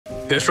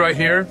This right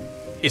here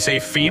is a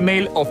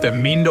female of the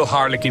Mindo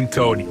harlequin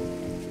toady.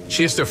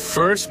 She is the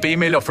first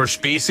female of her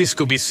species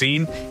to be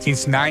seen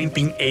since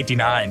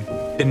 1989.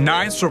 The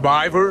ninth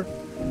survivor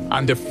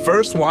and the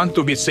first one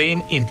to be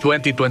seen in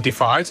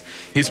 2025.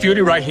 This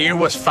beauty right here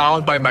was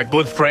found by my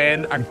good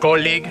friend and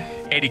colleague,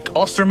 Eric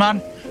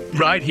Osterman,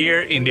 right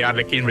here in the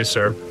Arlequin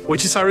Reserve,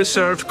 which is a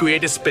reserve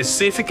created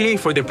specifically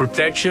for the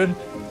protection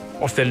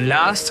of the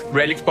last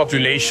relict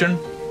population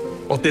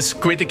of this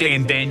critically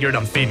endangered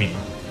amphibian.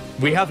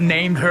 We have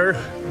named her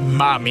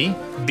Mami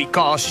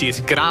because she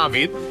is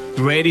gravid,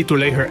 ready to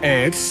lay her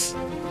eggs,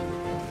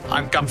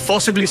 and can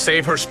possibly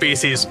save her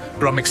species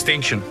from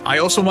extinction. I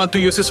also want to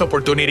use this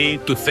opportunity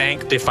to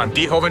thank the Van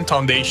Tienhoven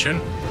Foundation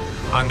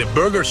and the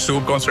Burgers Zoo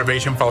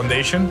Conservation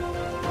Foundation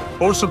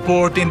for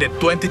supporting the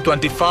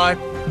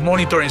 2025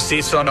 monitoring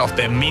season of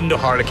the Mindo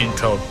harlequin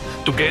toad.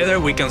 Together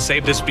we can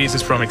save the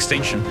species from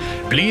extinction.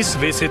 Please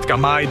visit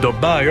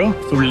kamai.bio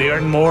to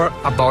learn more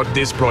about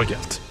this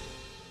project.